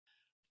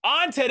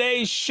On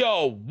today's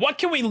show, what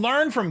can we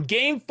learn from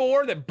Game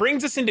 4 that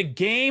brings us into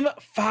Game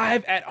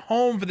 5 at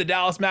home for the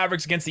Dallas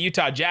Mavericks against the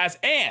Utah Jazz?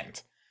 And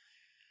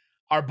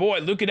our boy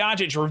Luka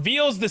Doncic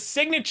reveals the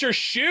signature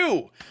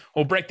shoe.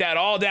 We'll break that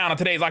all down on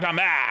today's Locked On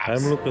Mavs.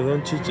 I'm Luka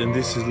Doncic, and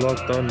this is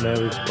Locked On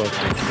Mavericks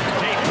podcast. The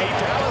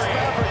Dallas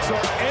Mavericks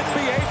are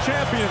NBA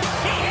champions.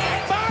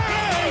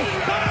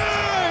 Bang!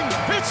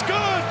 Bang! It's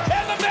good!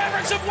 And the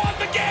Mavericks have won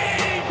the game!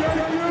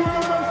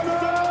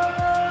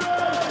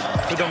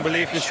 If you don't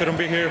believe, you shouldn't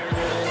be here.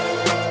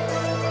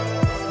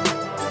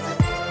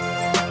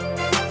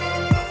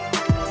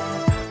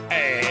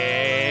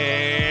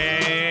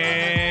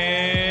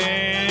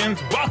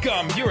 And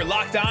welcome. You are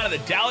locked on to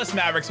the Dallas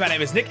Mavericks. My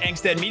name is Nick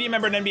Angstadt, media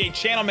member and NBA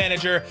channel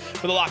manager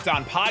for the Locked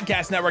On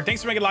Podcast Network.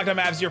 Thanks for making Locked On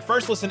Mavs your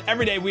first listen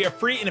every day. We are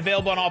free and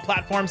available on all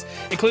platforms,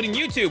 including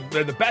YouTube.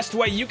 They're the best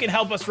way you can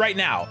help us right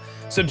now.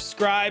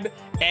 Subscribe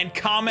and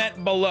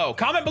comment below.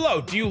 Comment below.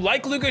 Do you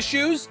like Luka's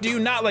shoes? Do you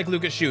not like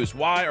Luka's shoes?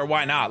 Why or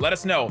why not? Let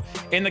us know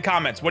in the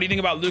comments. What do you think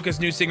about Luka's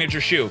new signature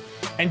shoe?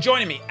 And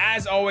joining me,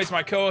 as always,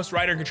 my co-host,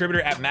 writer, and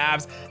contributor at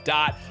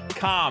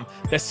Mavs.com,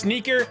 the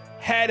sneaker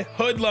head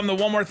hoodlum, the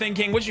One More Thing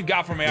King. What you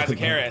got for me, Isaac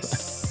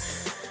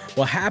Harris?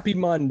 Well, happy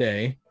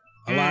Monday.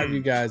 A lot of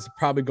you guys are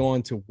probably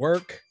going to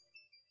work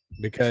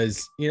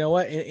because you know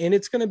what, and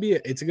it's gonna be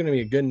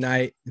a good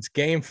night. It's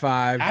Game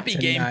 5. Happy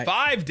tonight. Game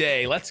 5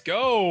 day. Let's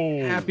go.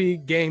 Happy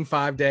Game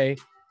 5 day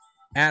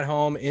at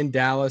home in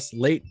Dallas.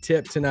 Late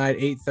tip tonight,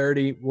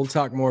 8:30. We'll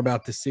talk more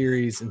about the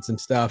series and some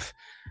stuff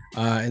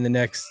in the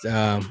next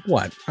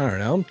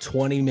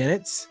 20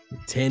 minutes,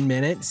 10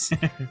 minutes,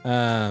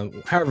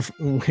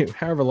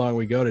 however long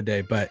we go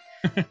today. But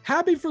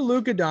happy for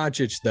Luka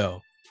Doncic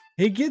though.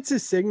 He gets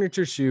his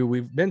signature shoe.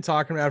 We've been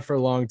talking about it for a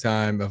long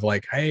time of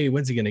like, hey,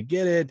 when's he going to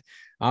get it?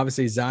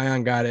 Obviously,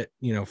 Zion got it,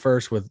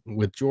 first with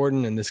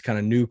Jordan and this kind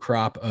of new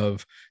crop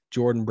of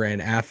Jordan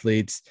brand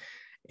athletes.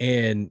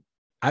 And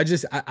I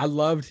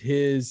loved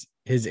his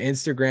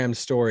Instagram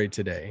story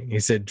today. He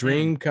said,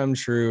 dream come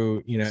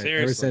true,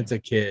 ever since a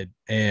kid.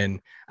 And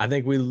I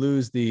think we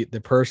lose the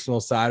personal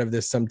side of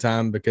this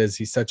sometime because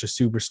he's such a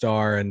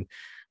superstar and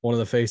one of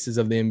the faces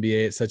of the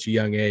NBA at such a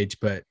young age.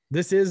 But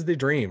this is the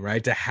dream,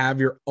 right? To have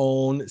your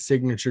own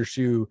signature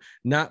shoe,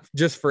 not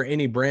just for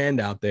any brand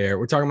out there.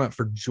 We're talking about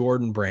for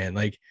Jordan brand.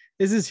 Like,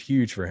 this is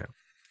huge for him.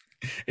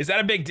 Is that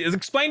a big deal?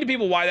 Explain to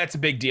people why that's a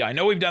big deal. I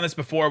know we've done this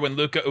before when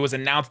it was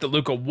announced that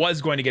Luka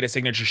was going to get a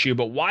signature shoe,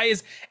 but why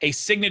is a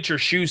signature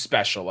shoe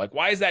special? Like,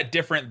 why is that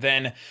different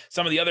than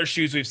some of the other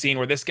shoes we've seen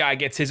where this guy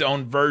gets his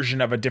own version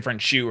of a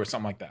different shoe or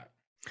something like that?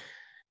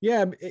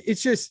 Yeah,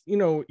 it's just,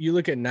 you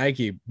look at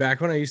Nike.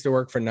 Back when I used to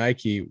work for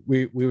Nike,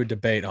 we would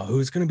debate,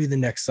 who's going to be the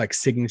next like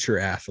signature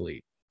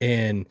athlete?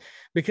 And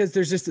because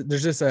there's just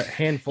a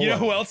handful.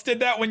 Who else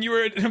did that when you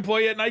were an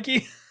employee at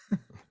Nike?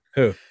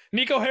 Who?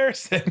 Nico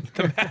Harrison,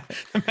 the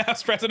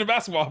Mavs president of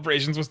basketball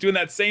operations, was doing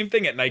that same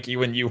thing at Nike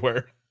when you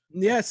were.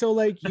 Yeah, so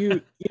like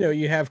you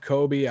have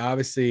Kobe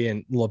obviously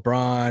and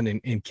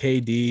LeBron and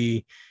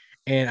KD.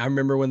 And I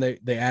remember when they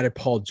added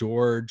Paul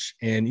George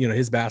and,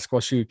 his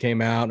basketball shoe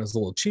came out and it was a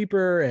little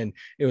cheaper and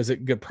it was a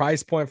good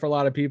price point for a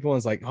lot of people. And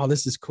it's like, oh,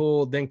 this is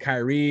cool. Then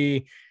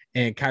Kyrie's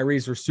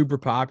were super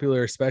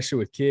popular, especially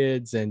with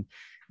kids.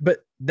 But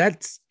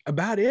that's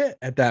about it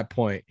at that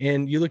point.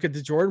 And you look at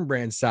the Jordan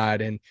brand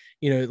side and,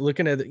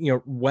 looking at,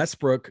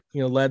 Westbrook,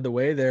 led the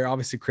way there,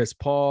 obviously Chris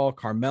Paul,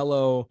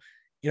 Carmelo,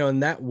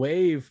 and that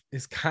wave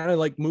is kind of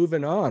like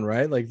moving on,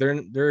 right? Like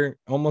they're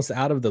almost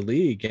out of the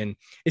league. And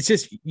it's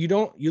just, you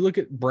look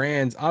at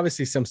brands,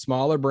 obviously some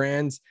smaller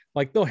brands,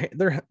 like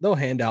they'll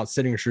hand out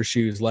signature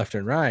shoes left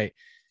and right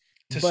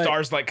to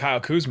stars like Kyle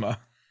Kuzma.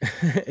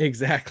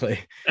 Exactly.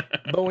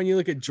 But when you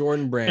look at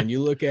Jordan brand, you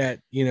look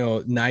at,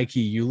 Nike,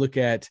 you look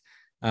at,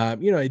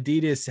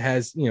 Adidas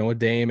has, a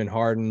Dame and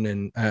Harden,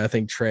 and I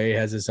think Trey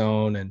has his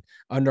own, and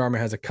Under Armour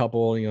has a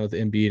couple, the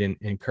Embiid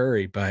and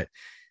Curry, but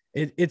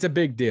it's a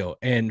big deal.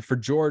 And for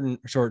Jordan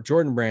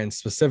brand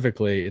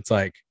specifically, it's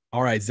like,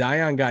 all right,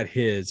 Zion got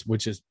his,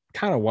 which is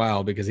kind of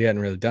wild because he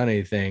hadn't really done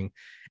anything.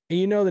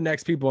 And the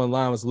next people in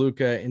line was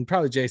Luka and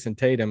probably Jason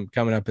Tatum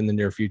coming up in the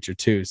near future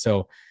too.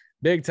 So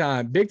big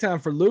time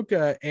for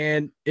Luka.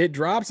 And it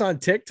drops on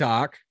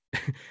TikTok.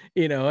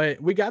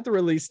 We got the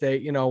release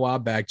date, a while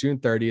back, June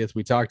 30th.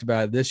 We talked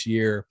about it this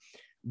year,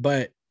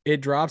 but it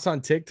drops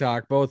on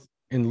TikTok, both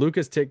in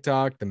Luka's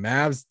TikTok, the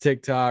Mavs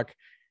TikTok.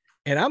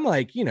 And I'm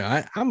like,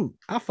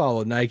 I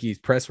follow Nike's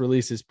press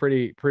releases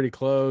pretty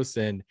close,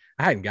 and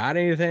I hadn't got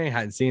anything,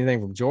 hadn't seen anything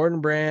from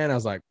Jordan brand. I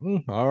was like,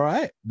 all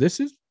right, this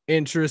is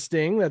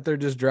interesting that they're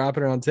just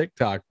dropping it on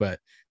TikTok, but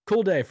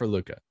cool day for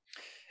Luka.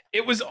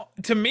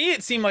 To me,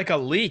 it seemed like a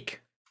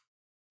leak.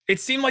 It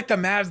seemed like the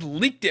Mavs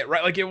leaked it,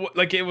 right?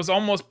 Like it was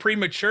almost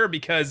premature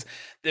because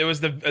there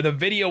was the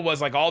video was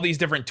like all these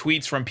different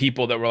tweets from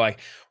people that were like,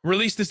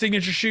 release the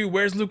signature shoe.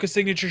 Where's Luka's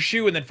signature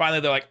shoe? And then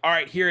finally they're like, all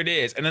right, here it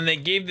is. And then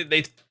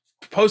they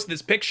posted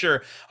this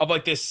picture of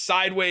like this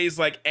sideways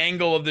like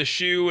angle of the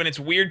shoe, and it's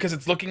weird because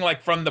it's looking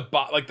like from the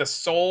like the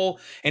sole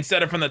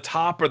instead of from the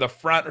top or the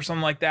front or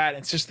something like that.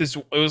 It's just this.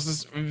 It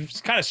was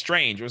kind of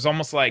strange. It was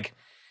almost like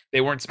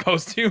they weren't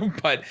supposed to,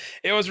 but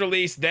it was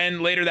released.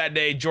 Then later that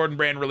day, Jordan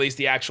Brand released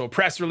the actual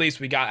press release.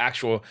 We got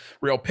actual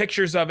real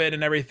pictures of it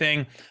and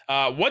everything.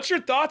 What's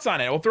your thoughts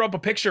on it? We'll throw up a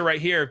picture right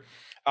here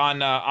on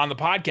the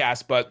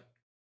podcast, but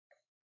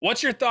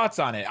what's your thoughts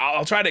on it?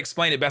 I'll try to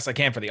explain it best I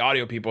can for the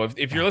audio people.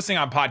 If you're listening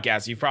on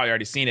podcasts, you've probably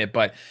already seen it,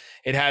 but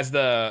it has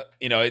the,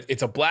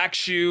 it's a black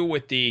shoe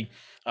with the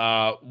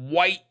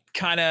white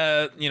kind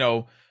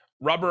of,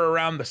 rubber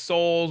around the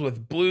soles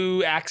with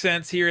blue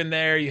accents here and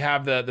there. You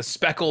have the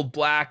speckled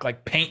black,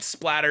 like paint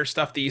splatter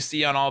stuff that you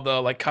see on all the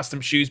like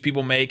custom shoes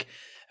people make.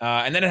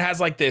 And then it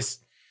has like this,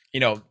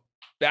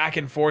 back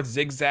and forth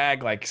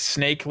zigzag, like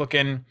snake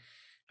looking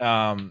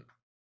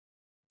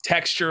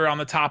texture on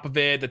the top of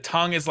it. The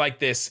tongue is like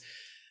this,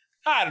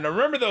 I don't know.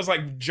 Remember those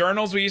like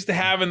journals we used to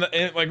have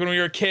like when we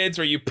were kids,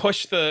 where you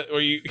push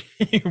you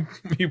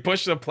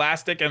push the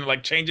plastic and it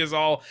like changes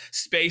all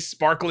space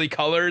sparkly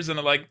colors and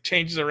it like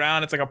changes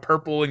around. It's like a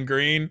purple and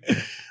green.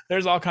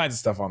 There's all kinds of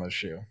stuff on this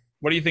shoe.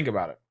 What do you think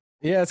about it?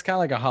 Yeah, it's kind of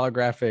like a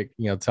holographic,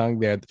 tongue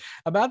there.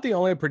 About the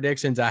only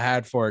predictions I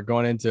had for it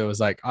going into it was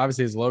like,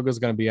 obviously his logo is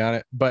going to be on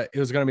it, but it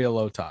was going to be a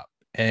low top.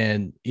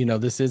 And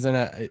this isn't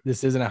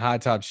a high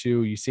top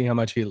shoe. You see how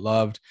much he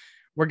loved.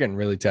 We're getting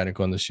really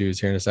technical in the shoes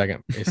here in a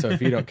second. So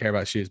if you don't care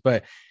about shoes,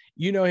 but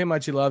how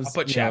much he loves. I'll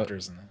put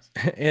chapters in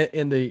this.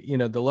 In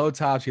the the low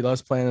tops, he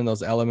loves playing in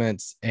those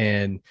elements,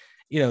 and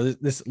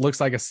this looks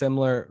like a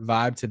similar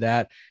vibe to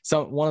that.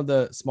 So one of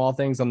the small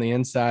things on the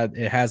inside,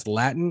 it has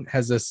Latin,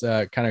 has this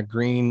kind of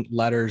green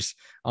letters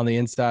on the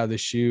inside of the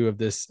shoe of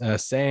this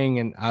saying,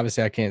 and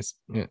obviously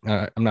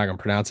I'm not gonna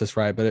pronounce this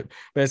right, but it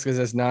basically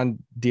says non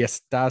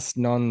diestas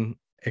non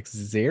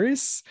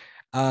exeris.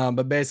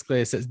 But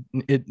basically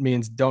it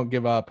means don't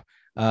give up,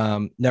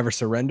 never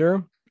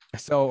surrender.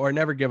 Or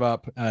never give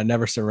up,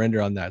 never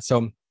surrender on that.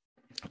 So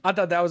I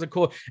thought that was a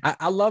cool,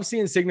 I love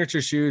seeing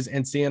signature shoes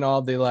and seeing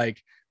all the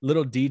like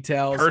little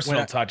details,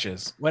 personal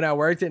touches. When I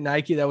worked at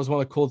Nike, that was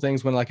one of the cool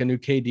things. When like a new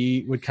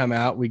KD would come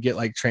out, we'd get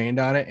like trained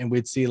on it, and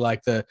we'd see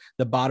like the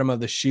bottom of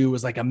the shoe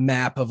was like a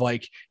map of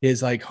like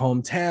his like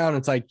hometown.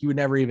 It's like you would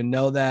never even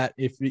know that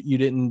if you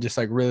didn't just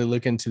like really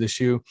look into the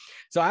shoe.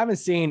 So I haven't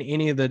seen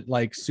any of the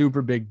like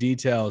super big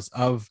details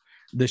of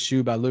the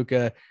shoe by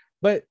Luka,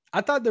 but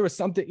I thought there was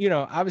something,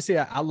 obviously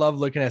I love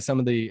looking at some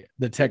of the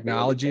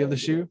technology of the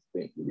shoe.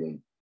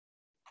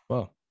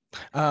 Well,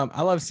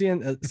 I love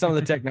seeing some of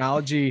the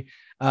technology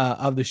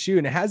of the shoe,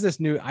 and it has this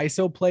new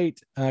ISO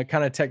plate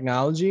kind of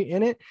technology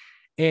in it,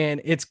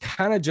 and it's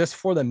kind of just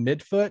for the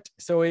midfoot.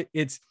 So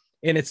it's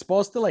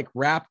supposed to like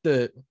wrap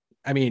it's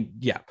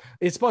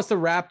supposed to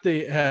wrap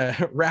the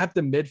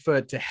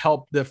midfoot to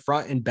help the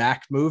front and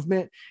back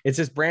movement. It's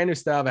this brand new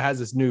style. It has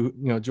this new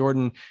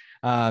Jordan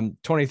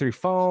 23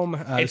 foam.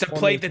 It's a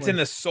plate that's in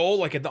the sole,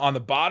 like on the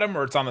bottom,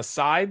 or it's on the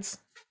sides.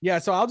 Yeah,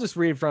 so I'll just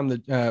read from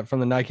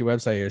the Nike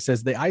website here. It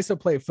says the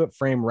isoplate foot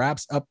frame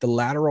wraps up the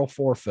lateral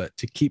forefoot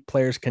to keep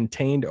players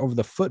contained over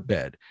the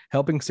footbed,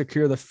 helping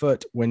secure the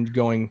foot when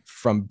going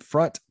from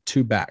front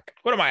to back.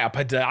 What am I, a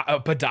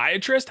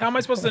podiatrist? How am I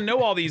supposed to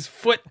know all these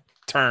foot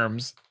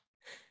terms?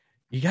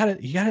 You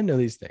gotta know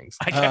these things.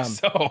 I guess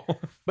so.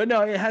 But no,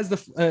 it has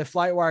the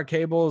flight wire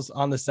cables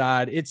on the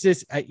side. It's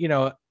just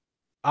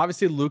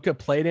obviously Luka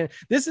played in.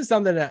 This is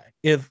something that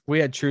if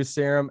we had truth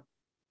serum,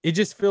 it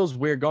just feels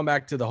weird going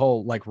back to the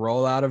whole like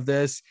rollout of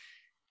this.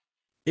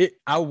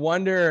 I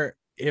wonder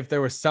if there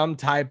was some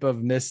type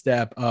of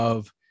misstep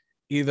of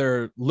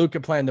either Luka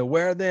planned to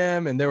wear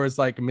them and there was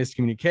like a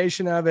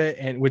miscommunication of it,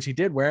 and which he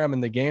did wear them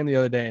in the game the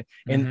other day.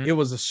 And it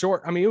was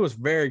it was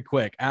very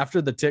quick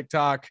after the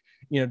TikTok,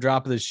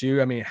 drop of the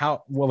shoe. I mean,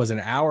 what was it, an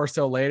hour or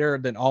so later,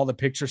 then all the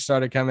pictures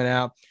started coming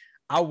out.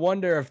 I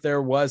wonder if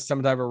there was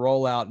some type of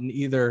rollout and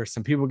either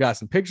some people got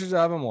some pictures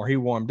of him or he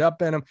warmed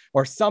up in them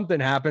or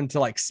something happened to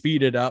like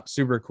speed it up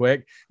super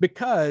quick,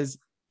 because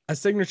a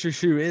signature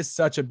shoe is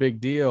such a big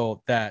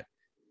deal that,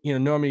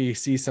 normally you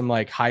see some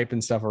like hype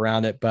and stuff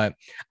around it. But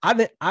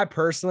I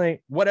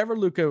personally, whatever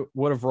Luka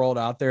would have rolled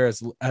out there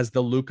as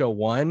the Luka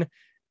 1,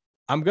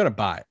 I'm going to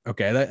buy it.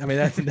 Okay.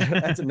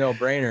 That's a no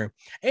brainer.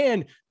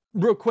 And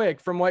real quick,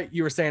 from what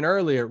you were saying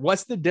earlier,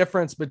 what's the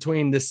difference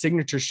between the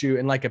signature shoe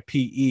and like a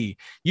PE?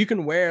 You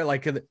can wear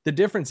like the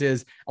difference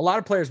is a lot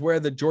of players wear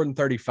the Jordan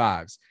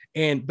 35s,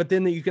 but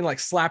then you can like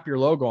slap your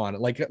logo on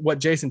it, like what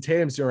Jason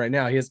Tatum's doing right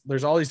now.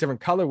 There's all these different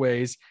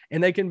colorways,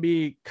 and they can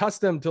be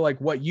custom to like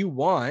what you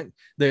want,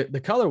 the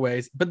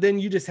colorways, but then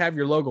you just have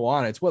your logo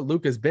on it. It's what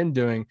Luka's been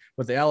doing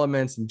with the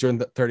elements and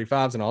Jordan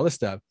 35s and all this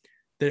stuff.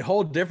 The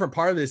whole different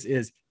part of this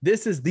is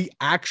the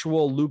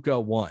actual Luka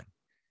 1.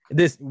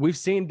 We've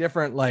seen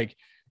different, like,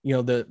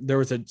 there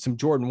was some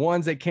Jordan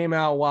 1s that came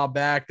out a while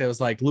back that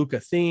was like Luka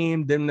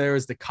themed. Then there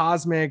was the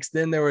Cosmics.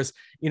 Then there was,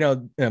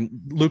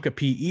 Luka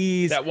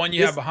PEs. That one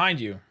you have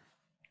behind you.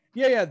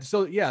 Yeah.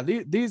 So yeah,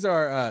 these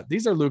are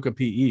Luka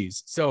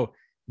PEs. So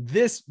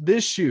this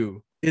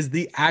shoe is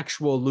the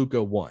actual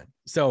Luka 1.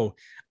 So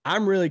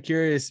I'm really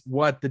curious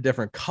what the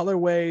different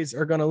colorways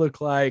are going to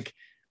look like.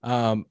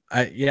 But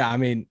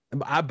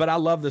I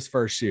love this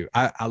first shoe.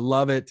 I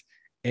love it.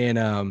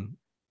 And,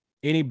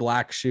 any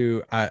black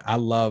shoe. I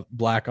love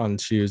black on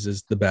shoes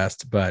is the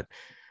best, but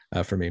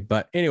for me.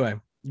 But anyway,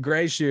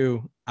 gray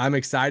shoe. I'm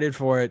excited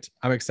for it.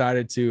 I'm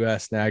excited to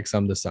snag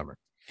some this summer.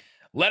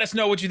 Let us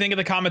know what you think in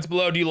the comments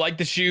below. Do you like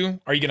the shoe?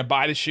 Are you going to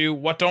buy the shoe?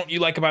 What don't you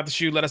like about the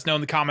shoe? Let us know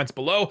in the comments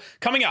below.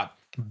 Coming up,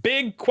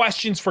 big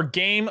questions for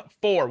Game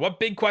 4. What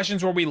big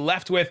questions were we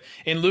left with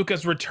in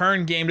Luka's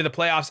return game to the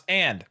playoffs?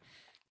 And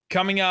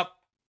coming up,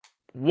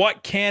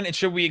 what can and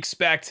should we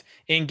expect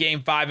in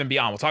Game 5 and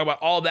beyond? We'll talk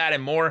about all that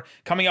and more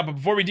coming up. But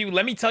before we do,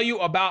 let me tell you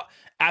about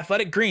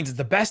Athletic Greens. It's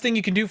the best thing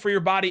you can do for your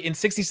body in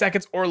 60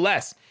 seconds or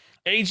less.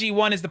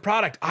 AG1 is the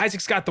product.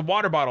 Isaac's got the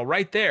water bottle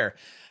right there.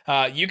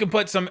 You can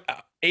put some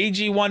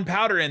AG1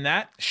 powder in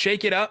that,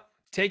 shake it up,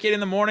 take it in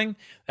the morning.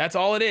 That's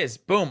all it is.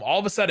 Boom. All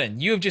of a sudden,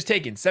 you have just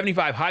taken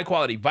 75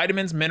 high-quality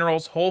vitamins,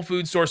 minerals, whole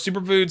food source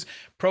superfoods,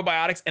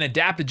 probiotics, and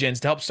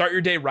adaptogens to help start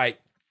your day right.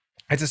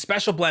 It's a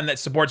special blend that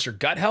supports your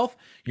gut health,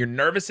 your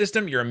nervous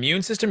system, your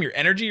immune system, your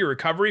energy, your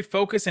recovery,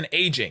 focus, and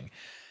aging.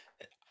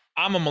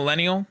 I'm a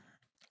millennial.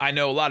 I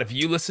know a lot of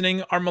you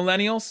listening are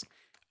millennials.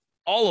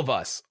 All of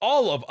us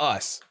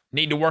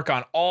need to work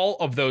on all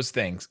of those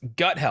things: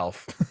 gut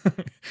health,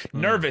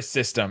 nervous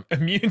system,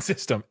 immune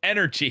system,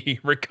 energy,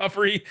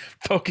 recovery,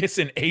 focus,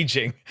 and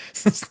aging.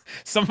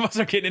 Some of us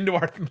are getting into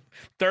our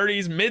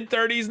 30s, mid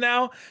 30s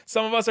now.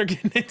 Some of us are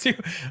getting into,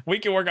 we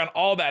can work on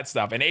all that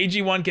stuff, and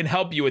AG1 can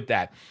help you with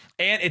that.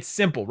 And it's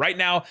simple. Right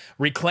now,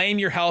 reclaim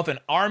your health and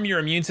arm your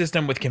immune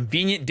system with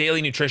convenient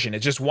daily nutrition.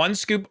 It's just one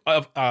scoop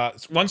of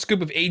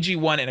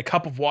AG1 in a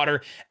cup of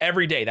water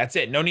every day. That's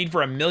it. No need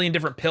for a million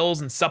different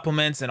pills and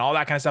supplements and all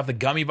that kind of stuff. The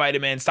gummy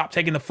vitamins. Stop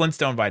taking the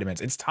Flintstone vitamins.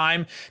 It's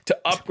time to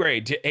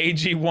upgrade to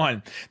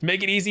AG1. To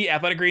make it easy,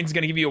 Athletic Greens is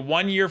going to give you a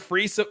 1-year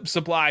free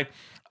supply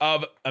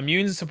of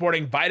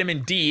immune-supporting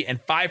vitamin D and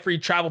 5 free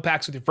travel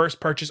packs with your first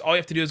purchase. All you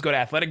have to do is go to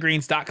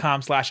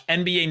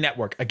athleticgreens.com/NBA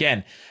network.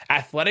 Again,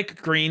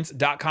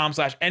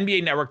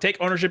 athleticgreens.com/NBA network. Take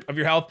ownership of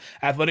your health.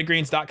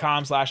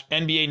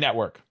 athleticgreens.com/NBA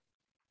network.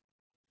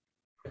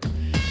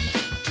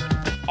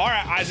 All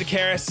right, Isaac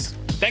Harris.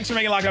 Thanks for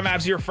making Locked On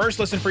Mavs your first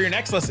listen. For your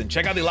next listen,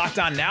 check out the Locked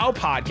On Now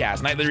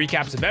podcast. Nightly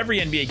recaps of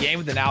every NBA game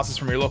with analysis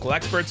from your local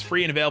experts.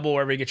 Free and available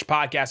wherever you get your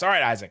podcasts. All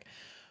right, Isaac.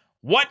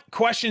 What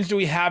questions do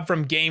we have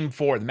from Game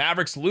 4? The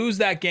Mavericks lose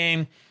that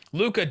game.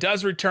 Luka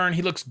does return.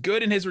 He looks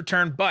good in his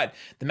return, but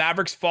the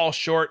Mavericks fall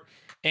short.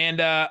 And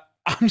I'm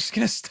just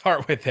going to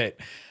start with it.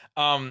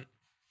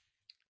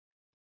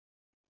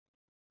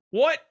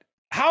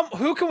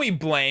 Who can we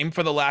blame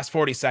for the last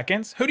 40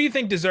 seconds? Who do you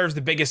think deserves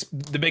the biggest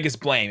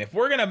blame? If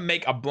we're going to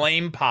make a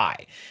blame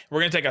pie,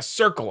 we're going to take a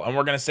circle and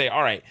we're going to say,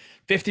 all right,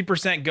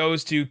 50%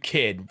 goes to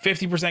Kid,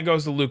 50%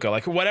 goes to Luka.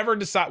 Like whatever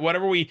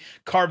we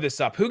carve this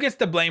up, who gets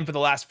the blame for the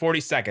last 40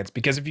 seconds?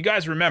 Because if you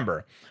guys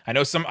remember, I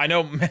know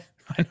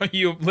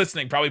you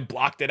listening probably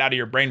blocked it out of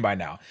your brain by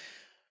now.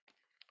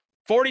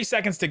 40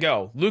 seconds to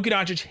go. Luka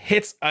Doncic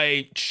hits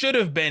a should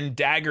have been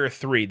dagger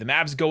 3. The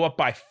Mavs go up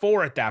by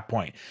 4 at that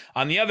point.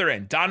 On the other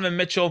end, Donovan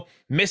Mitchell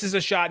misses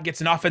a shot, gets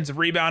an offensive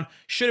rebound.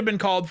 Should have been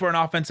called for an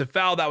offensive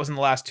foul. That was in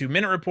the last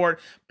 2-minute report.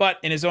 But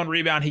in his own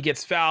rebound, he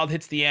gets fouled,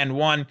 hits the and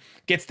one,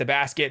 gets the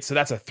basket. So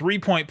that's a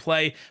 3-point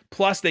play.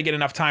 Plus, they get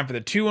enough time for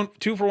the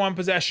 2-for-1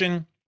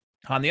 possession.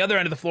 On the other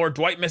end of the floor,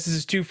 Dwight misses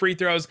his 2 free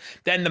throws.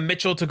 Then the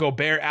Mitchell to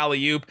Gobert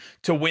alley-oop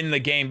to win the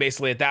game.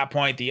 Basically, at that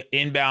point, the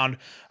inbound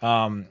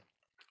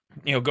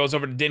goes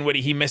over to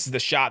Dinwiddie. He misses the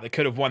shot that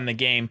could have won the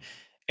game.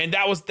 And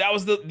that was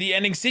the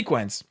ending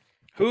sequence.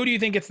 Who do you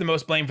think gets the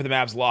most blame for the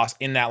Mavs' loss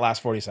in that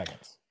last 40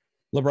 seconds?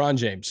 LeBron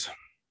James.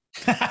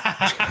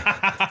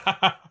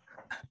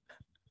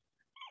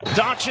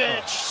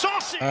 Doncic,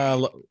 sausage.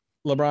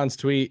 LeBron's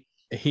tweet.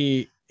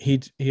 He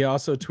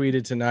also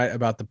tweeted tonight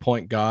about the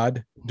point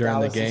guard during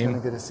Dallas the game. is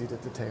gonna get a seat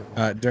at the table.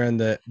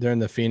 During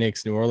the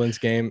Phoenix New Orleans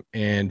game,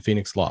 and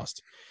Phoenix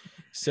lost.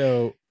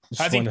 So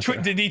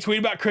did he tweet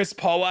about Chris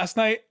Paul last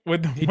night?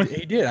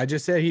 He did. I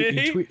just said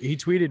he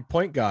tweeted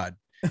point guard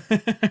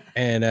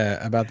and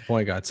about the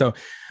point guard. So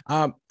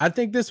I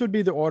think this would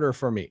be the order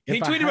for me. He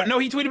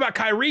tweeted about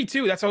Kyrie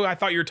too. That's what I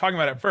thought you were talking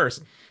about at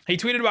first. He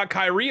tweeted about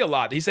Kyrie a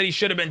lot. He said he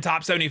should have been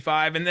top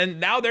 75, and then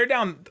now they're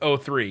down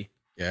 0-3.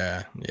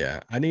 Yeah.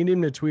 I need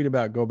him to tweet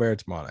about Gobert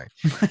tomorrow night.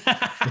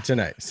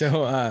 Tonight.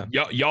 So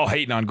y'all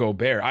hating on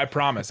Gobert. I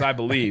promise. I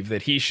believe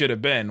that he should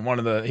have been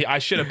I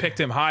should have picked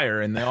him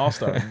higher in the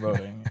All-Star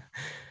voting.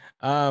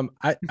 I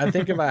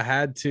think if I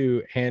had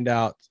to hand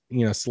out,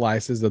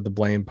 slices of the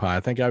blame pie,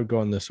 I think I would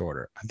go in this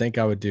order. I think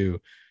I would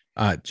do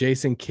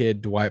Jason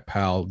Kidd, Dwight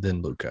Powell,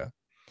 then Luka.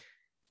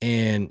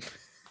 And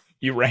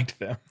you ranked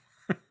them.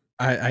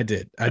 I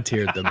did. I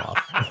tiered them off.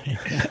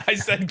 I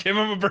said, give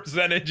them a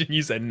percentage, and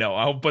you said, no,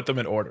 I'll put them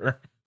in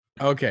order.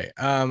 Okay.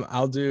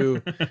 I'll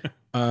do,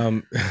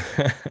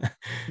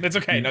 That's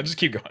okay. No, just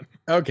keep going.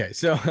 Okay.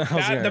 So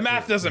the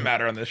math doesn't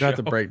matter on this show. Not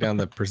to break down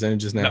the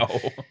percentages now.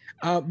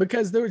 No.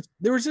 Because there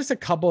was just a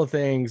couple of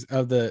things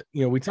of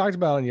we talked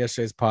about on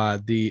yesterday's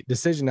pod, the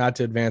decision not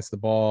to advance the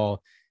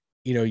ball,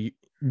 you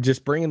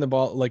just bringing the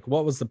ball, like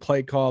what was the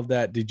play call of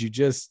that? Did you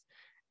just,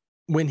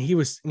 when he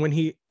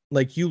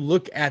like you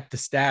look at the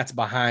stats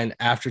behind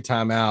after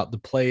timeout, the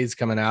plays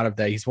coming out of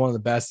that. He's one of the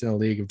best in the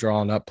league of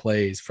drawing up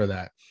plays for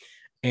that.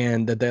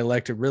 And that they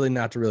elected really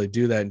not to really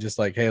do that and just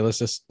like, hey, let's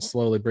just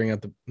slowly bring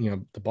up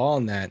the ball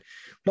in that.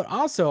 But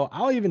also,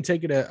 I'll even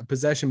take it a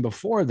possession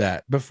before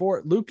that,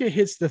 before Luka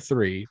hits the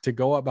 3 to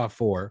go up by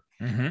 4,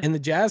 and the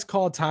Jazz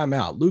call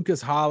timeout.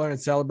 Luka's hollering and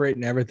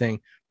celebrating everything.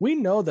 We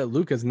know that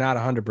Luka's not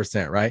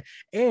 100%, right?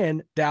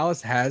 And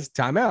Dallas has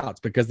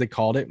timeouts because they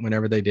called it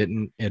whenever they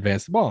didn't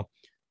advance the ball.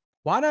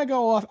 Why not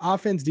go off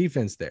offense,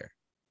 defense there?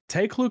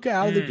 Take Luka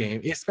out of the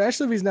game,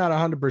 especially if he's not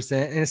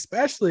 100%, and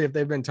especially if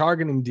they've been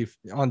targeting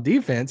on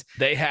defense.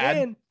 They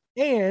had,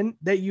 and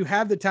that you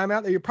have the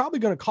timeout that you're probably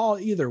going to call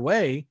either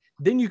way.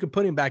 Then you can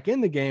put him back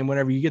in the game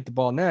whenever you get the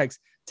ball next.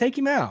 Take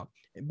him out.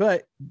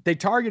 But they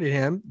targeted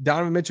him.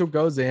 Donovan Mitchell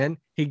goes in.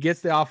 He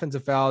gets the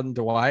offensive foul in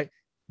Dwight.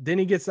 Then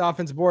he gets the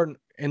offensive board,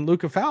 and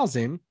Luka fouls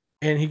him,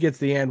 and he gets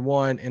the and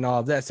one and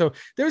all of that. So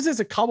there's just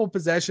a couple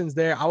possessions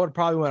there. I would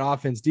probably went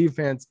offense,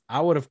 defense.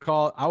 I would have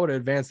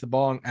advanced the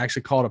ball and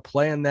actually called a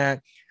play in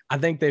that. I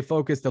think they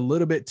focused a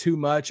little bit too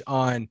much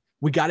on,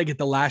 we got to get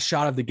the last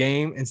shot of the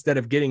game instead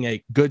of getting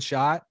a good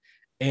shot.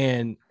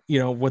 And,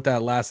 with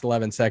that last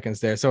 11 seconds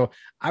there. So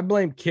I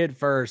blame Kidd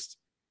first.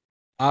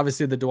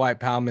 Obviously the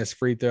Dwight Powell missed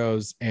free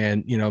throws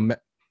and,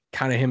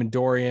 kind of him and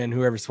Dorian,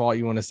 whoever's fault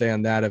you want to say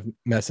on that, of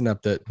messing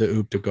up the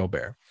oop to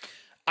Gobert.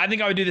 I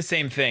think I would do the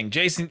same thing.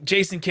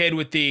 Jason Kidd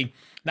with the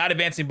not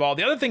advancing ball.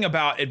 The other thing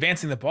about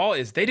advancing the ball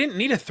is they didn't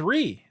need a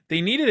 3.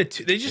 They needed a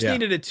 2. They just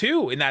needed a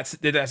 2 in that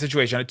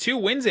situation. A 2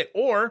 wins it,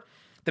 or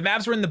the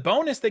Mavs were in the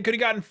bonus. They could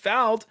have gotten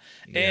fouled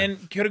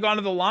and could have gone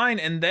to the line,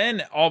 and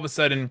then all of a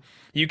sudden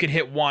you could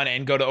hit 1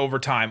 and go to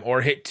overtime,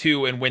 or hit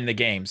 2 and win the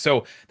game.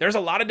 So there's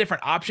a lot of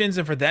different options,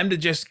 and for them to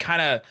just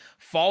kind of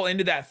fall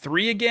into that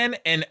 3 again.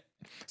 And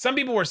some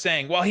people were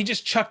saying, well, he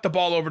just chucked the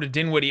ball over to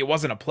Dinwiddie. It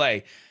wasn't a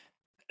play.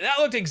 That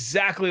looked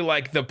exactly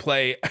like the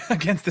play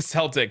against the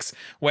Celtics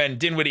when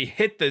Dinwiddie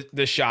hit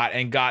the shot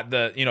and got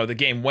the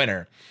game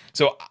winner.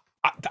 So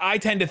I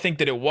tend to think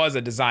that it was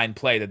a design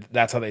play,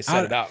 that's how they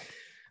set it up.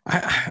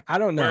 I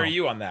don't know. Where are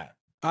you on that?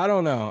 I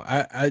don't know.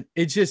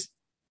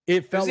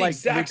 It felt like the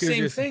exact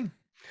same thing.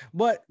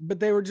 But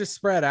they were just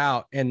spread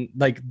out, and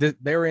like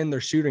they were in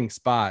their shooting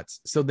spots.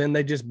 So then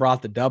they just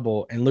brought the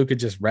double, and Luka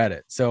just read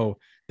it. So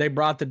they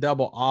brought the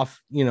double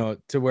off,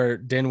 to where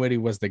Dinwiddie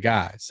was the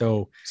guy.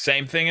 So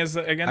same thing as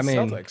against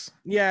Celtics.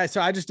 Yeah.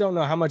 So I just don't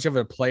know how much of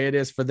a play it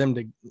is for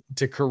them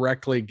to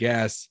correctly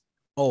guess,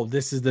 oh,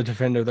 this is the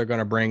defender they're going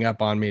to bring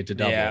up on me to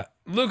double. Yeah.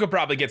 Luka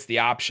probably gets the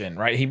option,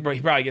 right? He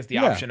probably gets the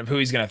option of who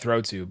he's going to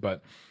throw to.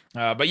 But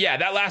yeah,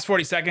 that last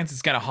 40 seconds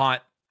is going to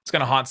haunt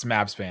some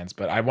Mavs fans.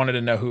 But I wanted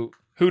to know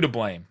who to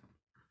blame.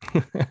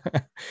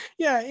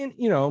 Yeah.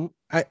 And,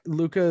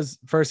 Luka's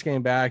first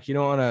game back, you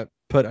don't want to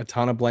put a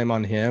ton of blame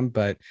on him,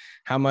 but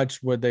how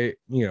much would they,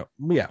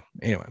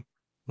 anyway,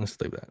 let's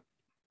leave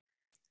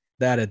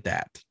that at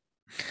that.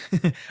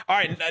 All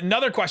right,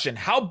 another question.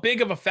 How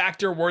big of a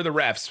factor were the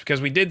refs? Because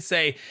we did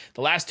say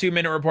the last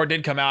 2-minute report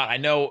did come out. I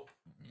know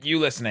you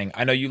listening,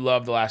 I know you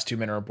love the last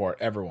 2-minute report.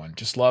 Everyone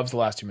just loves the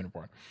last 2-minute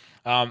report.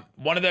 The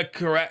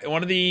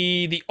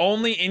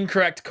only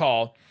incorrect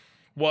call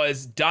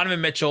was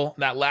Donovan Mitchell,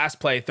 that last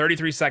play,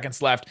 33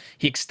 seconds left.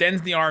 He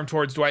extends the arm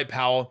towards Dwight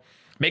Powell,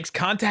 makes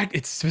contact.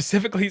 It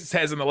specifically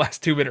says in the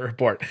last 2-minute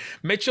report,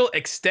 Mitchell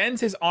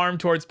extends his arm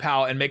towards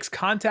Powell and makes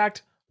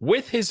contact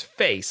with his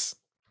face,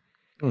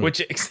 which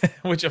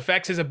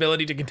affects his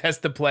ability to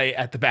contest the play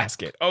at the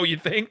basket. Oh, you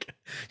think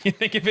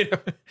if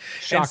it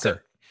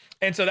shocker.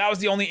 And so that was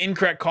the only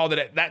incorrect call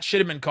that should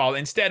have been called.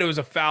 Instead, it was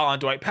a foul on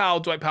Dwight Powell.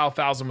 Dwight Powell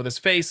fouls him with his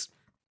face.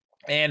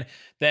 And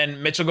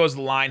then Mitchell goes to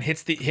the line,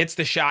 hits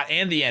the shot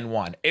and the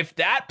N1. If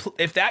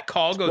that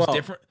call goes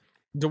different.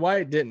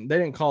 They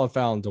didn't call a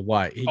foul on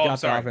Dwight. He got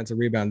the offensive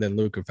rebound, then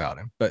Luka fouled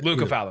him. But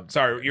Luka fouled him.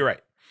 Sorry, you're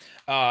right.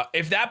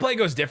 If that play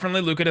goes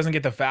differently, Luka doesn't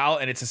get the foul,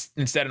 and it's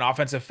instead an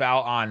offensive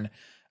foul on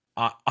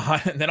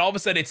then all of a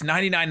sudden it's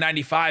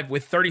 99-95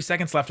 with 30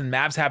 seconds left, and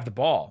Mavs have the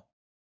ball.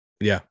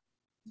 Yeah.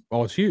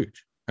 Oh, it's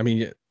huge. I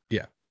mean,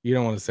 yeah. You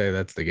don't want to say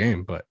that's the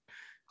game, but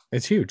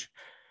it's huge.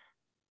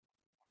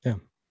 Yeah.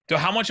 So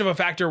how much of a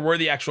factor were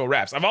the actual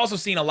refs? I've also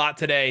seen a lot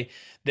today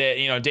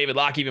that, David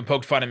Locke even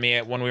poked fun at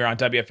me when we were on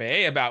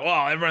WFAA about,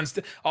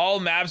 all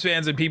Mavs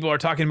fans and people are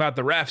talking about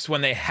the refs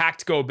when they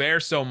hacked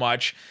Gobert so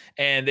much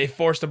and they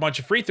forced a bunch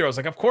of free throws.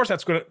 Like, of course,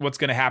 that's what's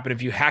going to happen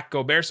if you hack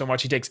Gobert so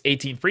much. He takes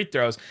 18 free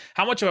throws.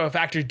 How much of a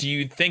factor do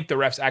you think the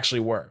refs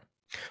actually were?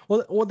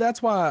 Well,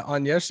 that's why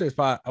on yesterday's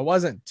spot, I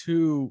wasn't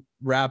too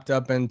wrapped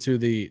up into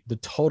the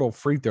total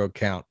free throw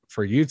count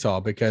for Utah,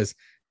 because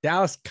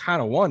Dallas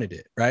kind of wanted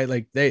it, right?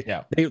 Like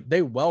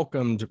they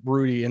welcomed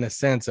Rudy in a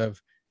sense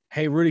of,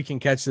 hey, Rudy can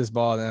catch this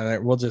ball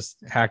and we'll just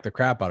hack the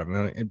crap out of him.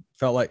 And it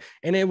felt like,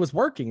 and it was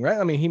working, right?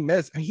 I mean,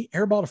 he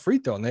airballed a free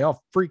throw and they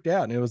all freaked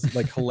out, and it was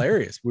like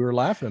hilarious. We were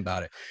laughing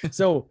about it.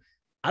 So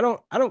I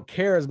don't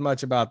care as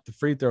much about the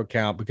free throw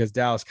count, because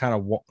Dallas kind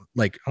of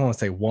I don't want to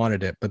say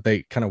wanted it, but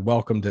they kind of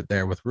welcomed it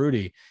there with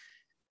Rudy.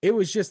 It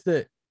was just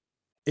that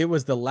it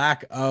was the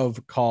lack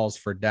of calls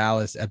for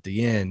Dallas at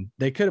the end.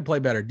 They could have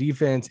played better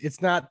defense.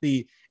 It's not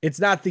the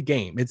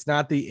game. It's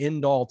not the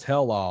end all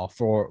tell all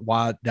for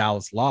why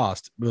Dallas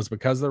lost. It was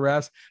because of the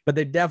refs, but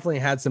they definitely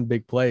had some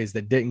big plays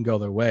that didn't go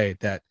their way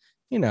that,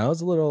 it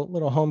was a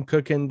little home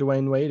cooking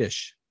Dwayne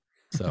Wade-ish.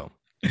 So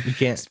you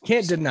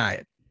can't deny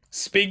it.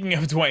 Speaking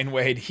of Dwayne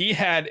Wade, he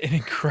had an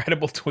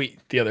incredible tweet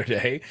the other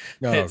day.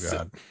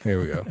 God,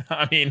 here we go.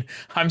 I mean,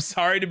 I'm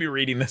sorry to be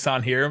reading this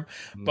on here,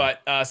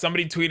 but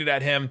somebody tweeted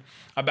at him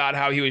about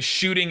how he was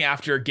shooting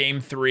after game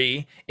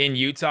 3 in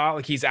Utah.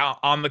 Like he's out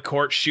on the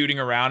court shooting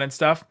around and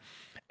stuff.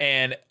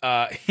 And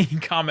he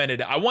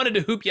commented, "I wanted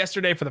to hoop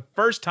yesterday for the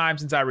first time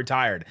since I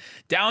retired.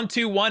 Down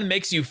 2-1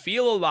 makes you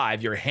feel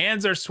alive. Your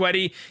hands are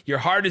sweaty. Your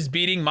heart is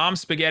beating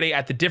mom's spaghetti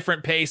at the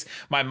different pace.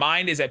 My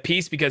mind is at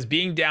peace because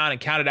being down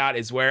and counted out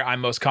is where I'm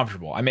most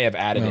comfortable." I may have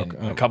added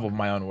in a couple of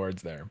my own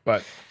words there,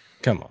 but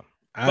come on.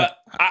 I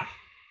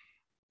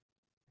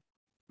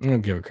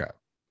don't give a crap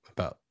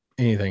about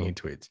anything he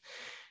tweets.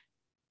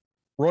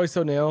 Royce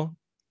O'Neal,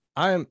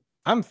 I'm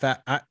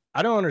fat.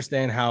 I don't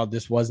understand how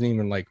this wasn't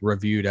even like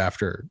reviewed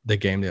after the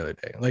game the other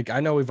day. Like, I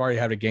know we've already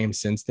had a game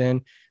since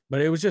then, but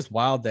it was just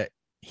wild that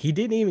he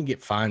didn't even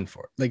get fined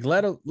for it. Like,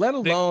 let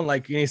alone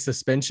like any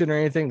suspension or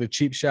anything, the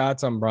cheap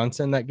shots on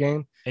Brunson that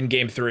game. In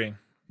game 3.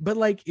 But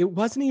like, it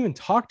wasn't even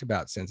talked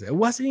about since. It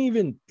wasn't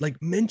even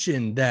like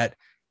mentioned that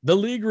the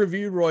league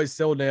reviewed Royce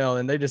O'Neal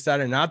and they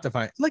decided not to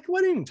fine. Like, it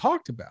wasn't even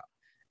talked about.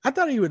 I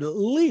thought he would at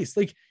least,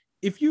 like,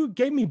 if you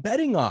gave me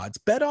betting odds,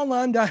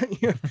 BetOnline,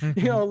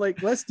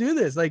 like, let's do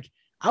this. Like,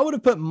 I would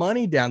have put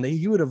money down that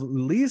he would have at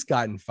least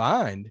gotten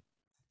fined,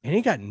 and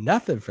he got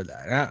nothing for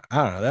that.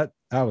 I don't know.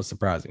 That was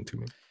surprising to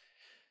me.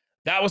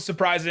 That was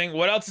surprising.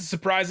 What else is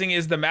surprising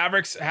is the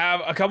Mavericks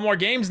have a couple more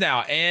games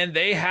now, and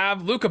they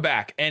have Luka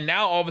back. And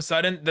now all of a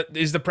sudden,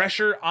 is the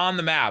pressure on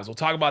the Mavs. We'll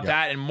talk about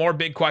that and more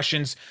big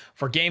questions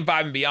for Game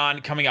 5 and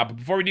beyond coming up. But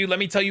before we do, let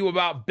me tell you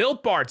about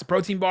Built Bar. It's a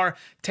protein bar.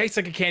 Tastes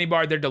like a candy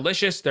bar. They're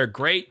delicious. They're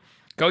great.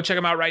 Go check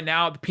them out right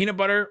now. The peanut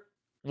butter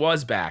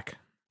was back.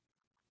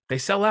 They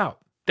sell out.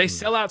 They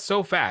sell out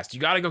so fast. You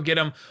got to go get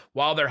them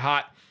while they're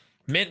hot.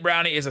 Mint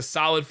brownie is a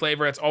solid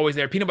flavor that's always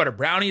there. Peanut butter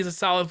brownie is a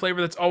solid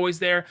flavor that's always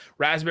there.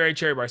 Raspberry,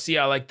 cherry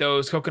barcia, I like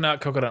those.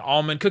 Coconut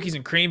almond. Cookies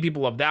and cream,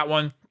 people love that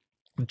one.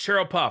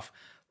 Churro puff,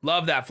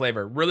 love that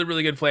flavor. Really,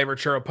 really good flavor,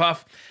 churro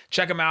puff.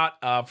 Check them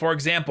out. For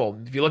example,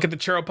 if you look at the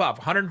churro puff,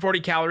 140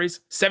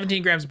 calories,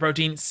 17 grams of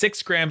protein,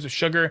 6 grams of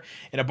sugar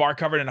in a bar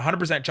covered in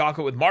 100%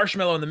 chocolate with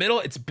marshmallow in the middle.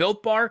 It's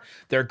Built Bar.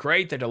 They're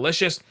great. They're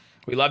delicious.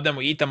 We love them.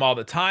 We eat them all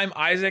the time.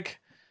 Isaac,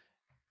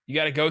 you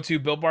got to go to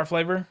Built Bar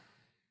flavor?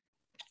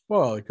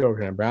 Well, the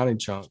coconut brownie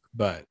chunk,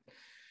 but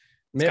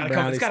it's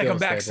got to come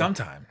back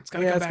sometime. It's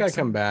got to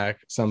come back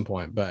at some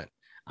point. But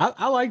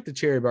I like the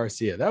cherry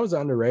barcia. That was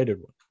an underrated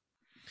one.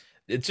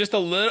 It's just a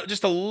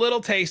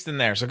little taste in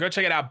there. So go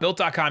check it out.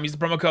 Built.com. Use the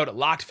promo code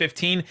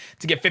LOCKED15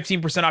 to get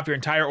 15% off your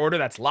entire order.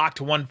 That's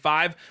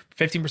LOCKED15.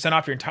 15%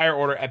 off your entire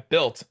order at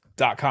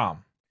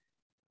Built.com.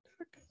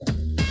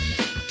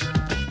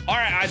 All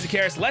right, Isaac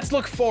Harris, let's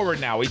look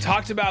forward now. We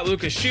talked about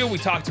Luka's shoe. We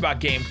talked about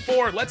Game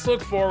 4. Let's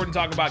look forward and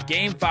talk about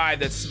Game 5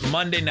 that's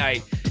Monday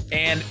night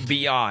and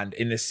beyond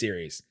in this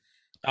series.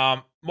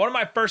 One of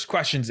my first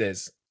questions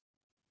is,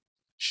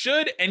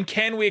 should and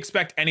can we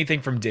expect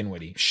anything from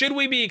Dinwiddie? Should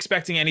we be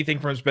expecting anything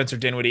from Spencer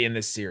Dinwiddie in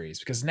this series?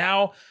 Because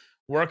now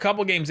we're a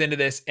couple games into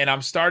this, and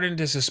I'm starting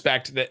to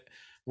suspect that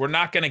we're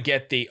not going to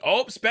get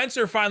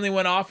Spencer finally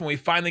went off, and we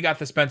finally got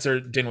the Spencer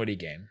Dinwiddie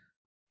game.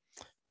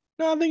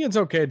 No, I think it's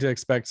okay to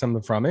expect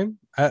something from him.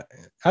 I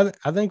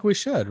think we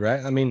should,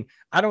 right? I mean,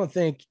 I don't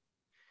think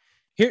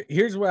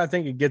here's where I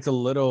think it gets a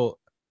little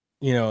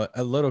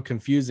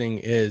confusing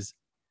is,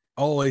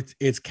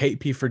 it's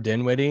KP for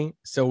Dinwiddie,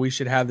 so we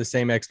should have the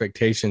same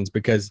expectations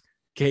because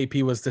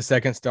KP was the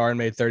second star and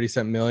made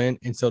 30-something million,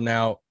 and so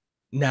now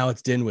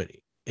it's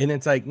Dinwiddie. And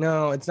it's like,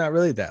 no, it's not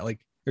really that. Like,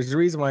 there's a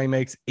reason why he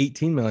makes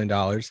 $18 million,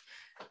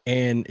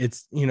 and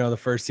it's, the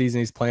first season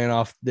he's playing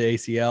off the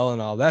ACL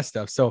and all that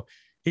stuff. So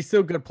he's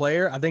still a good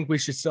player. I think we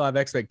should still have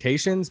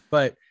expectations,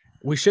 but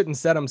we shouldn't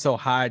set him so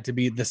high to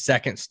be the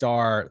second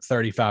star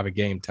 35 a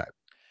game type.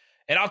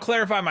 And I'll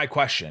clarify my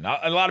question.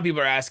 A lot of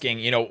people are asking,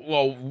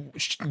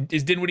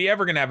 is Dinwiddie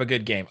ever going to have a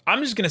good game?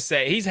 I'm just going to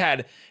say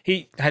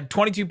he had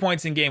 22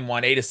 points in game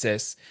 1, 8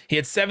 assists. He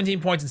had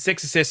 17 points and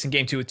 6 assists in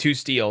game 2 with 2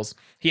 steals.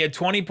 He had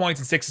 20 points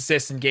and 6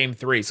 assists in game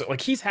 3. So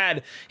like he's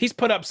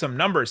put up some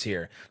numbers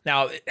here.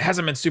 Now it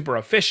hasn't been super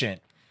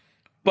efficient,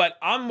 but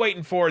I'm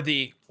waiting for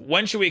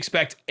when should we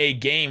expect a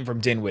game from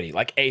Dinwiddie?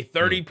 Like a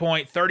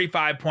 30-point,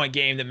 35-point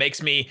game that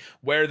makes me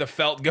wear the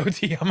felt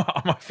goatee on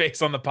my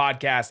face on the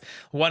podcast.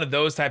 One of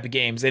those type of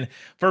games. And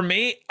for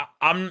me,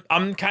 I'm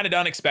kind of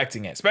done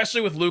expecting it,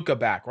 especially with Luka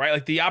back, right?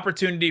 Like the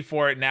opportunity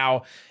for it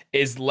now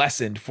is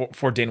lessened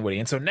for Dinwiddie.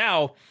 And so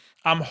now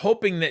I'm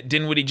hoping that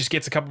Dinwiddie just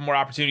gets a couple more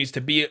opportunities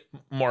to be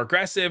more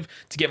aggressive,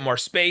 to get more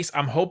space.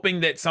 I'm hoping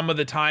that some of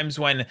the times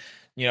when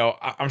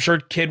I'm sure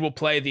Kidd will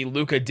play the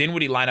Luka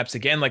Dinwiddie lineups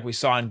again, like we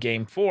saw in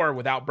Game 4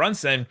 without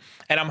Brunson.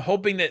 And I'm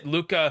hoping that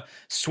Luka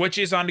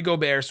switches onto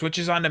Gobert,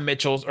 switches onto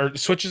Mitchell's, or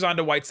switches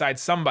onto Whiteside,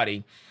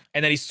 somebody,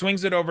 and then he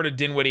swings it over to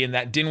Dinwiddie, and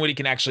that Dinwiddie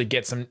can actually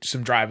get some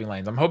driving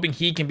lanes. I'm hoping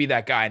he can be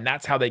that guy, and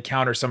that's how they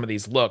counter some of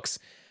these looks.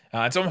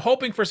 And so I'm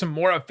hoping for some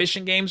more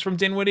efficient games from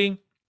Dinwiddie.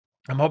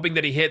 I'm hoping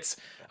that he hits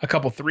a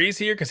couple threes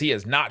here, because he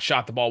has not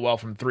shot the ball well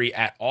from 3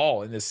 at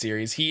all in this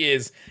series. He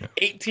is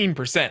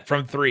 18%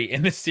 from 3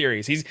 in this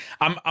series.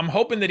 I'm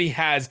hoping that he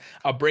has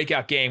a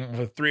breakout game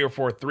with 3 or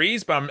 4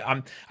 threes, but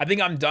I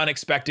think I'm done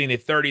expecting the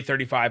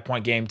 35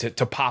 point game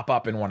to pop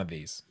up in one of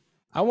these.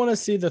 I want to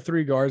see the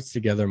 3 guards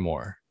together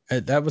more.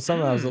 That was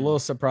something I was a little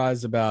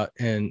surprised about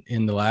in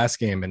the last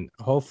game, and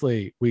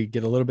hopefully we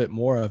get a little bit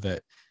more of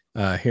it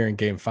here in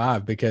Game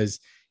 5, because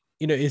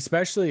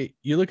especially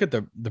you look at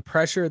the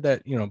pressure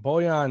that,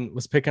 Bojan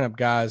was picking up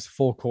guys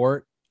full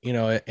court,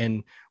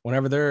 and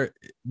whenever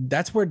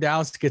that's where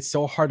Dallas gets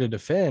so hard to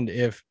defend.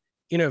 If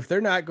they're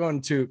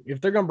going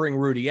to bring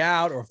Rudy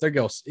out, or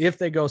if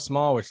they go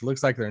small, which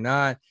looks like they're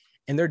not,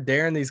 and they're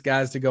daring these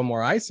guys to go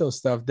more ISO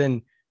stuff,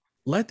 then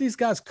let these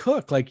guys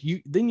cook.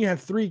 Then you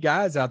have 3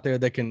 guys out there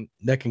that can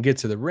get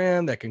to the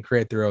rim, that can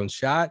create their own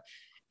shot.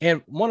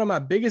 And one of my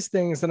biggest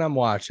things that I'm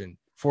watching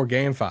for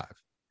Game 5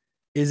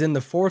 is in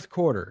the fourth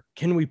quarter.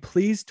 Can we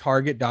please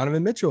target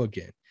Donovan Mitchell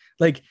again?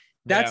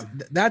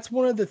 That's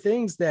one of the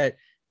things that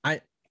I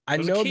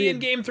know key in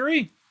Game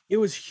 3. It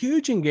was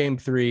huge in Game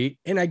 3,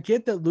 and I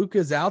get that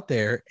Luka's out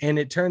there, and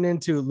it turned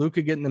into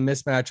Luka getting the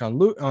mismatch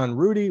on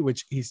Rudy,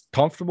 which he's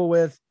comfortable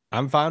with.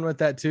 I'm fine with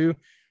that too.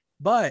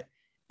 But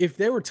if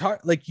they were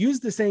use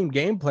the same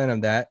game plan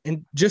on that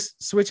and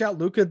just switch out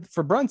Luka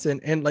for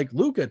Brunson, and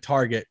Luka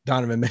target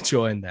Donovan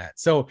Mitchell in that.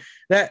 So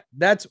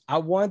that's, I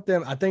want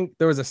them. I think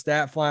there was a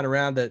stat flying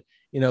around that,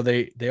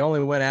 they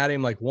only went at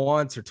him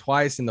once or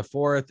twice in the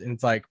fourth. And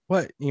it's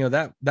what,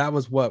 that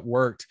was what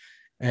worked,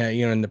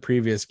 in the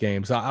previous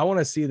game. So I want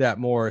to see that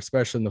more,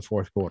 especially in the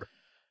fourth quarter.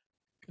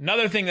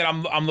 Another thing that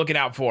I'm looking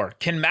out for: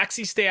 can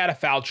Maxi stay out of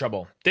foul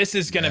trouble? This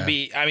is going to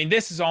be,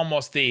 this is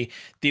almost the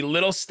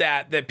little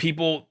stat that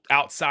people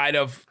outside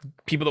of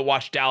people that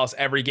watch Dallas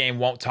every game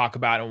won't talk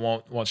about and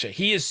won't share.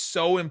 He is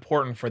so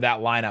important for that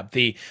lineup.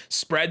 The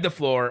spread the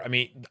floor.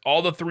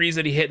 All the threes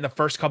that he hit in the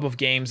first couple of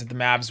games that the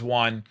Mavs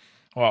won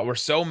were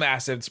so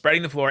massive,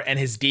 spreading the floor, and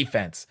his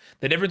defense.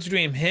 The difference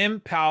between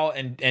him, Powell,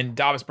 and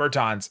Davis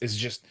Bertans is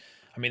just,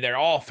 they're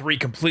all 3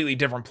 completely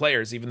different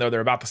players, even though they're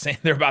about the same.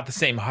 They're about the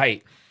same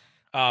height.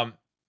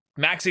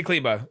 Maxi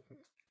Kleber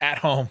at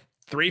home,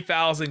 3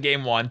 fouls in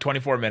Game 1,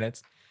 24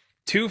 minutes,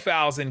 2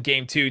 fouls in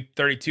Game 2,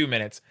 32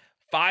 minutes,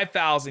 5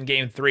 fouls in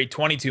Game 3,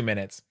 22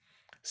 minutes,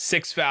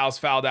 6 fouls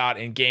fouled out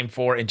in Game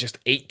 4 in just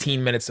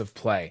 18 minutes of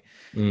play.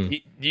 Do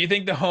you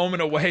think the home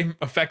and away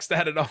affects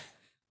that at all?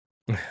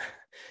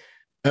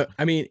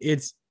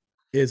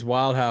 It's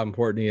wild how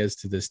important he is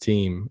to this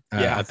team.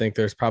 I think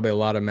there's probably a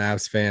lot of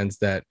Mavs fans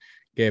that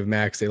gave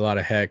Maxi a lot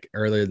of heck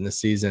earlier in the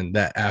season,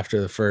 that after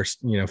the first,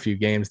 few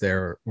games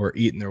there were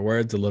eating their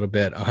words a little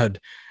bit on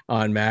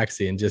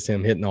Maxi, and just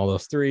him hitting all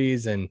those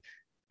threes and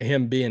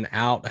him being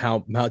out,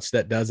 how much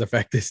that does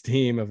affect this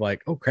team of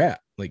oh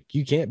crap,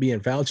 you can't be in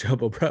foul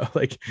trouble, bro.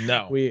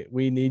 No,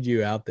 we need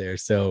you out there.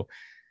 So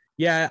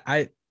he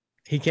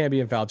can't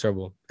be in foul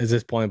trouble. Is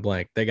this point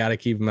blank? They got to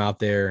keep him out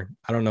there.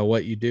 I don't know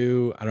what you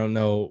do. I don't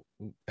know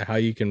how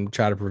you can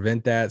try to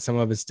prevent that. Some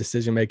of it's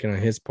decision making on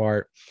his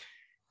part.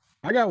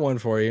 I got one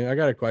for you. I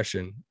got a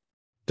question.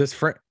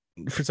 Frank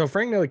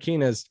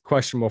Ntilikina is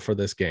questionable for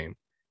this game.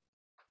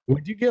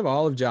 Would you give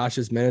all of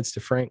Josh's minutes to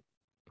Frank?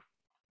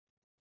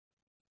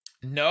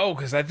 No,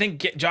 because I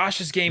think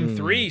Josh's Game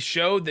 3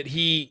 showed that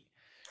he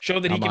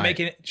can make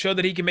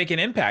an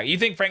impact. You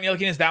think Frank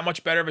Ntilikina is that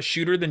much better of a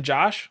shooter than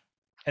Josh,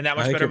 and that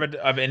much better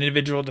of an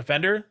individual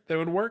defender that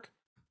would work?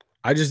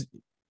 I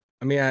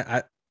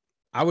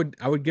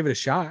would give it a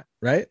shot,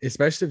 right?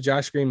 Especially if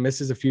Josh Green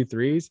misses a few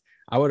threes.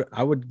 I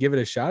would give it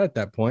a shot at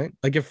that point.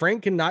 If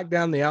Frank can knock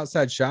down the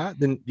outside shot,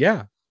 then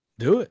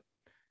do it,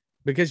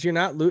 because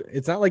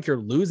it's not like you're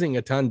losing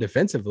a ton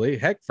defensively.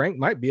 Heck, Frank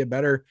might be a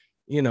better,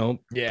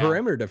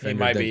 perimeter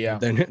defender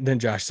than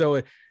Josh.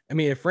 So,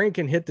 if Frank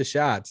can hit the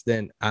shots,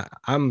 then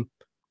I'm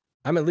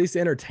at least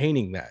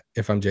entertaining that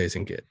if I'm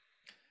Jason Kidd.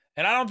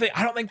 And I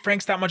don't think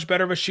Frank's that much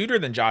better of a shooter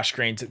than Josh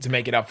Green to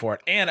make it up for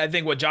it. And I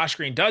think what Josh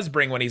Green does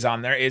bring when he's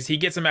on there is he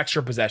gets some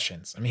extra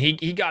possessions.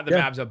 He got the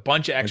Mavs a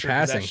bunch of extra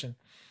possessions.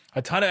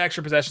 A ton of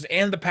extra possessions,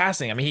 and the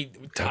passing. He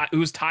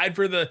was tied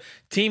for the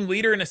team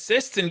leader in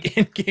assists in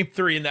Game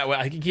 3 in that way.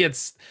 I think he had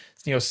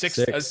six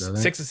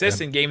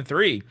assists in Game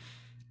 3.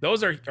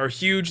 Those are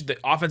huge. The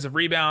offensive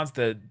rebounds,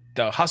 the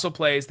hustle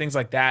plays, things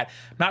like that.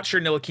 I'm not sure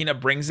Ntilikina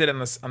brings it in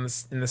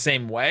the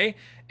same way.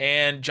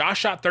 And Josh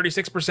shot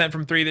 36%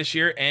 from 3 this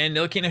year, and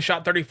Ntilikina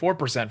shot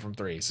 34% from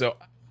 3. So,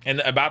 and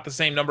about the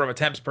same number of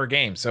attempts per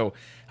game. So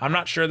I'm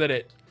not sure that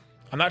it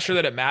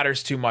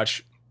matters too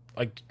much.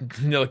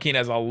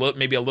 Ntilikina is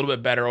maybe a little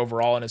bit better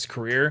overall in his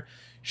career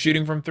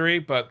shooting from 3,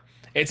 but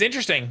it's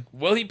interesting.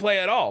 Will he play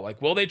at all?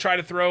 Will they try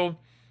to throw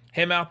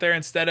him out there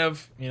instead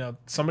of,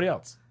 somebody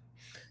else?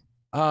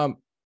 And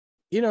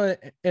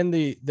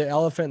the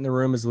elephant in the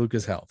room is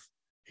Luka's health.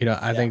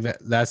 I think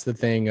that's the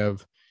thing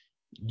of,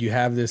 you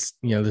have this,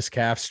 this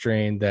calf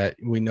strain that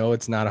we know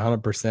it's not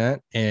 100%.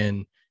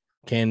 And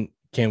can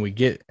we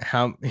get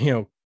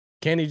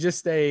can he just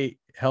stay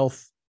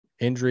health,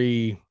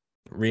 injury,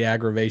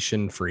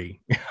 re-aggravation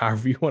free,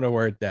 however you want to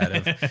word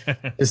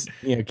that? Just,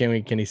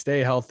 can he stay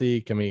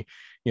healthy? Can we,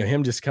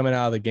 him just coming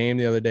out of the game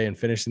the other day and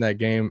finishing that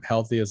game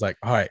healthy is like,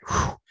 all right,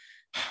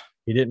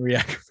 he didn't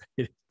re-aggravate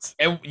it.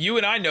 And you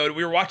and I noted,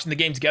 we were watching the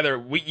game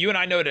together. You and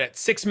I noted at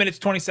 6 minutes,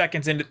 20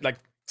 seconds into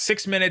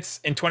 6 minutes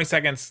and 20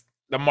 seconds,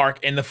 the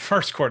mark in the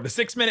first quarter, the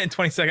 6 minute and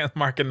 20-second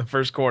mark in the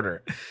first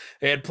quarter.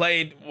 They had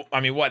played,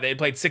 they had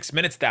played 6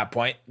 minutes at that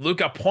point.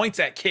 Luka points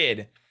at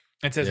Kidd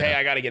and says, hey,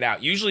 I got to get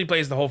out. Usually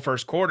plays the whole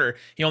first quarter.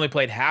 He only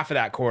played half of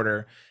that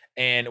quarter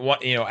and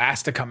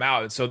asked to come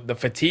out. So the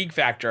fatigue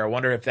factor, I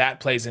wonder if that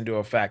plays into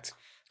effect.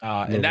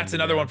 And that's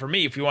another one for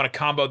me. If you want to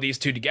combo these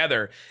two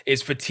together,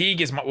 is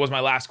fatigue was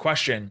my last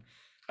question.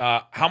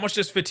 How much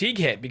does fatigue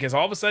hit? Because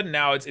all of a sudden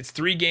now it's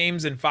 3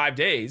 games in 5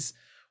 days,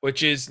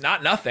 which is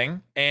not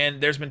nothing. And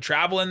there's been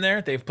travel in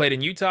there. They've played in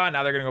Utah.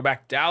 Now they're going to go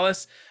back to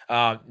Dallas.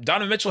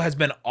 Donovan Mitchell has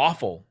been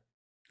awful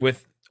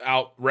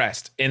without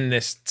rest in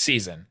this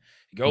season.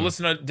 Go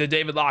listen to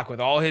David Locke with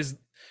all his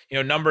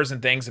numbers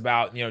and things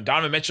about,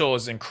 Donovan Mitchell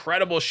is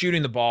incredible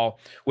shooting the ball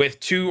with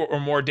 2 or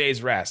more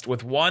days rest.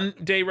 With 1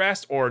 day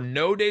rest or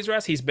no days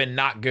rest, he's been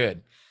not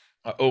good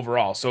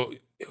overall. So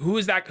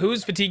who's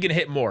fatigue going to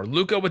hit more?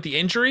 Luka with the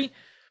injury?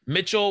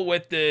 Mitchell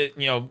with the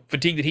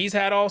fatigue that he's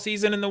had all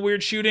season and the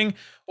weird shooting,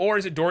 or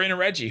is it Dorian and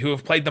Reggie who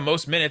have played the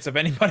most minutes of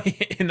anybody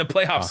in the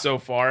playoffs so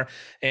far?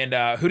 And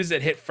who does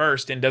it hit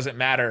first? And does it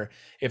matter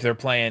if they're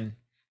playing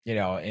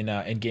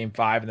in game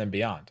 5 and then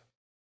beyond?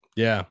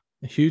 Yeah,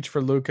 huge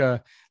for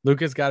Luka.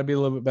 Luka's got to be a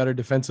little bit better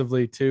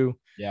defensively too.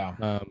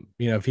 Yeah,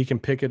 if he can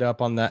pick it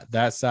up on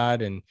that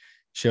side and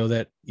show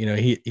that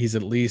he's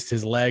at least,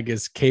 his leg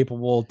is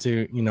capable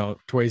to to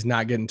where he's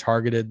not getting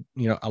targeted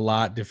a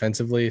lot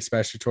defensively,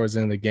 especially towards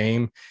the end of the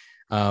game.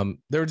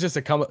 There were just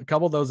a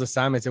couple of those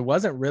assignments. It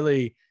wasn't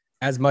really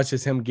as much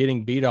as him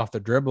getting beat off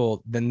the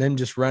dribble than them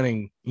just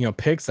running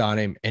picks on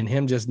him and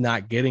him just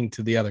not getting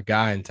to the other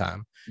guy in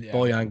time.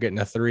 Bojan getting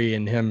a 3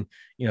 and him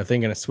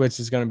thinking a switch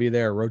is going to be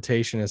there,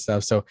 rotation and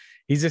stuff. So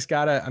he's just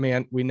gotta,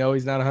 we know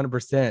he's not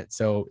 100%,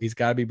 so he's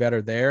got to be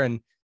better there. And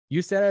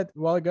you said it a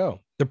while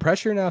ago, the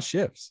pressure now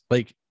shifts.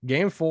 Like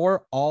game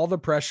 4, all the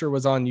pressure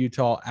was on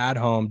Utah at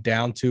home,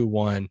 down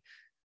 2-1.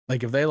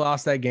 Like if they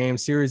lost that game,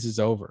 series is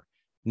over.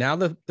 Now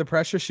the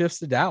pressure shifts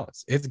to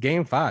Dallas. It's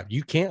game 5.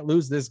 You can't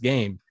lose this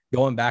game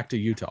going back to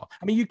Utah.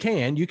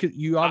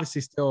 You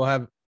obviously still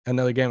have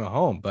another game at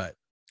home, but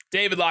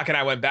David Locke and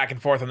I went back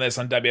and forth on this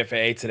on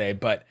WFAA today,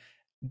 but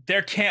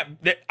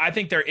I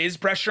think there is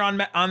pressure on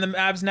the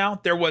Mavs now.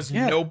 There was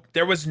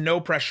no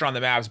pressure on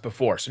the Mavs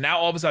before. So now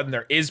all of a sudden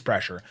there is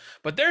pressure,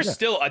 but there's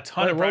still a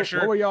ton of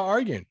pressure. What were y'all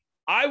arguing?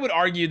 I would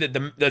argue that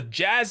the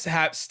Jazz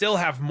still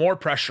have more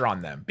pressure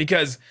on them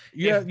because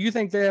you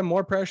think they have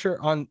more pressure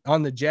on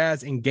the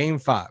Jazz in game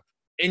 5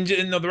 in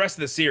the rest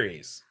of the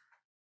series.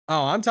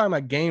 Oh, I'm talking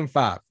about game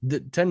 5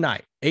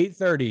 tonight,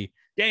 8:30.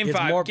 Game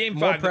 5,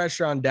 more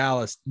pressure on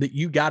Dallas that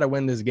you got to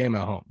win this game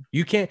at home.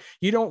 You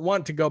don't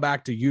want to go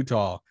back to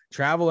Utah,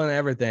 travel and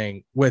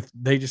everything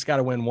they just got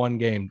to win one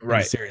game. Right.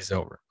 And the series is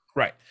over.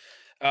 Right.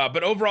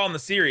 But overall in the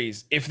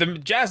series, if the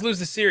Jazz lose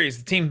the series,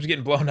 the team's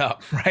getting blown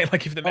up, right?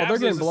 Like if the Mavs they're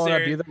getting blown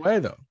up either way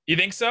though. You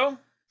think so?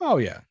 Oh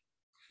yeah.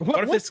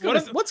 What's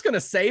going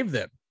to save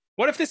them?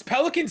 What if this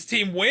Pelicans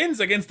team wins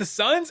against the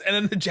Suns and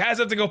then the Jazz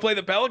have to go play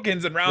the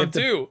Pelicans in round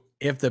 2?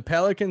 If the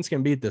Pelicans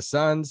can beat the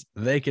Suns,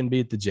 they can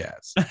beat the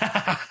Jazz.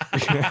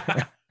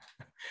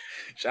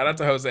 Shout out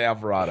to Jose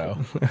Alvarado.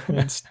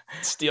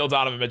 Steal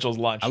Donovan Mitchell's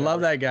lunch. I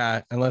love that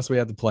guy, unless we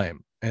have to play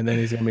him, and then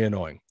he's going to be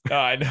annoying. Oh,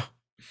 I know.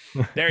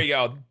 There you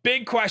go.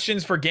 Big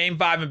questions for game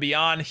 5 and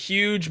beyond.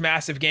 Huge,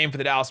 massive game for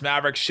the Dallas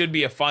Mavericks. Should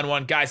be a fun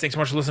one. Guys, thanks so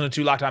much for listening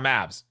to Locked On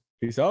Mavs.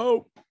 Peace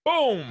out.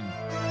 Boom.